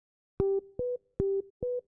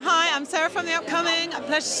Hi, I'm Sarah from The Upcoming. A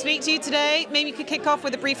pleasure to speak to you today. Maybe you could kick off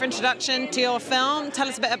with a brief introduction to your film. Tell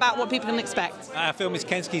us a bit about what people can expect. Our film is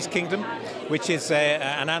Kensuke's Kingdom, which is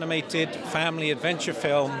an animated family adventure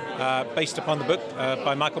film based upon the book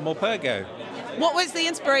by Michael Morpurgo. What was the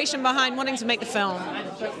inspiration behind wanting to make the film?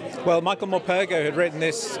 Well, Michael Morpurgo had written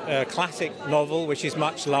this classic novel, which is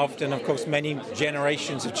much loved, and of course many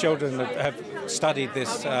generations of children have studied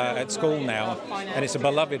this at school now, and it's a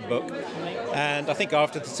beloved book. And I think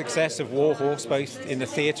after the success of War Horse, both in the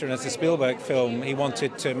theatre and as a Spielberg film, he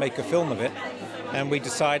wanted to make a film of it, and we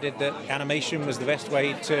decided that animation was the best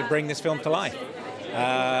way to bring this film to life.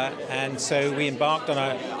 And so we embarked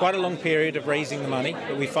on quite a long period of raising the money,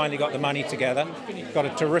 but we finally got the money together. Got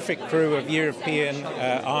a terrific crew of European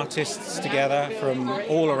artists together from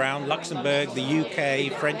all around, Luxembourg, the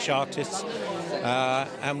UK, French artists,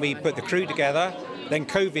 and we put the crew together. Then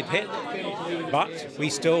COVID hit, but we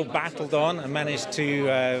still battled on and managed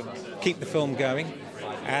to keep the film going,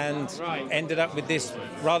 and ended up with this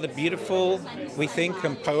rather beautiful, we think,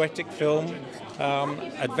 and poetic film,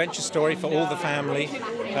 adventure story for all the family,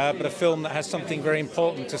 but a film that has something very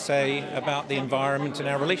important to say about the environment and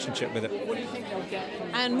our relationship with it.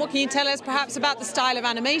 And what can you tell us perhaps about the style of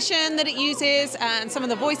animation that it uses and some of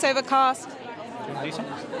the voiceover cast?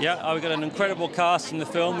 Yeah, we've got an incredible cast in the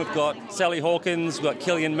film. We've got Sally Hawkins, we've got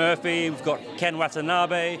Cillian Murphy, we've got Ken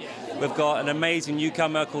Watanabe, we've got an amazing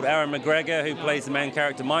newcomer called Aaron McGregor who plays the main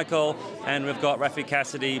character Michael, and we've got Raffi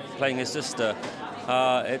Cassidy playing his sister.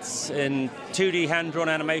 It's in 2D hand-drawn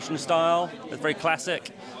animation style. It's very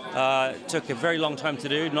classic. It took a very long time to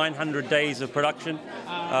do, 900 days of production,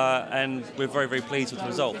 and we're very, very pleased with the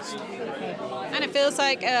results. And it feels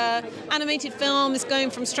like animated film is going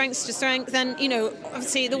from strength to strength, and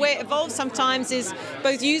obviously the way it evolves sometimes is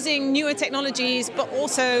both using newer technologies but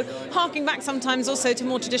also harking back sometimes also to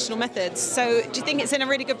more traditional methods. So do you think it's in a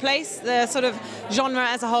really good place, the sort of genre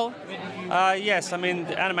as a whole? Yes, I mean,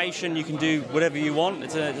 animation, you can do whatever you want.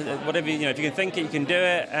 It's whatever, if you can think it, you can do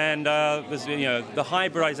it. And there's, the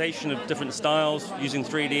hybridization of different styles using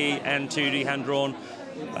 3D and 2D hand-drawn,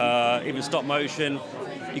 even stop motion.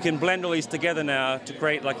 You can blend all these together now to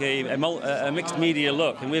create like a mixed media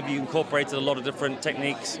look. And we've incorporated a lot of different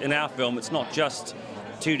techniques in our film. It's not just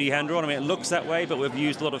 2D hand-drawn. I mean, it looks that way, but we've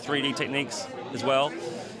used a lot of 3D techniques as well.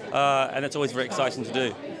 And it's always very exciting to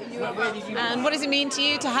do. And what does it mean to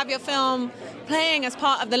you to have your film playing as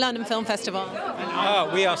part of the London Film Festival?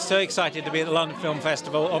 We are so excited to be at the London Film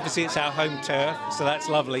Festival. Obviously it's our home turf, so that's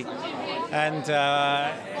lovely. And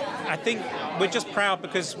I think we're just proud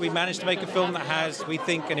because we managed to make a film that has, we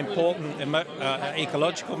think, an important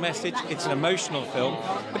ecological message. It's an emotional film,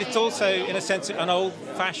 but it's also, in a sense, an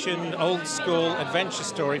old-fashioned, old-school adventure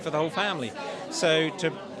story for the whole family. So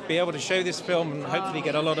to be able to show this film and hopefully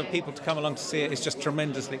get a lot of people to come along to see it is just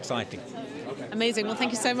tremendously exciting. Amazing. Well,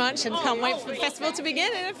 thank you so much, and can't wait for the festival to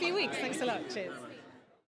begin in a few weeks. Thanks a lot. Cheers.